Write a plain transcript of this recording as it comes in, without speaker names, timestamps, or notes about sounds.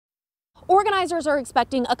Organizers are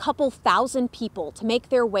expecting a couple thousand people to make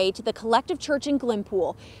their way to the Collective Church in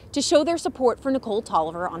Glenpool to show their support for Nicole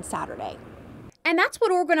Toliver on Saturday. And that's what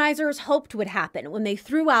organizers hoped would happen when they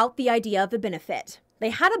threw out the idea of a benefit.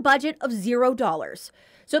 They had a budget of $0,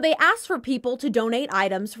 so they asked for people to donate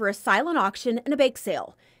items for a silent auction and a bake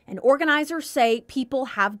sale. And organizers say people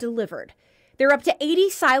have delivered. They're up to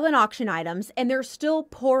 80 silent auction items, and they're still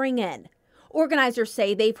pouring in. Organizers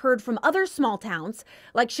say they've heard from other small towns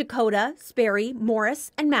like Shakota, Sperry,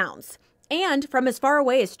 Morris, and Mounds, and from as far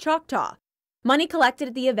away as Choctaw. Money collected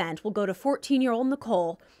at the event will go to 14-year-old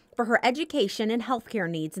Nicole for her education and healthcare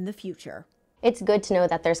needs in the future. It's good to know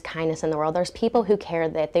that there's kindness in the world. There's people who care,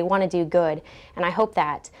 that they want to do good, and I hope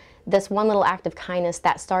that this one little act of kindness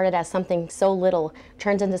that started as something so little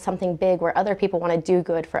turns into something big where other people want to do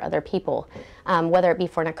good for other people, whether it be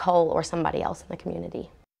for Nicole or somebody else in the community.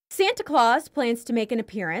 Santa Claus plans to make an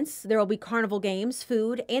appearance. There will be carnival games,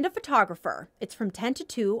 food, and a photographer. It's from 10 to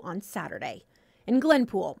 2 on Saturday. In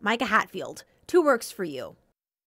Glenpool, Micah Hatfield, 2 Works for You.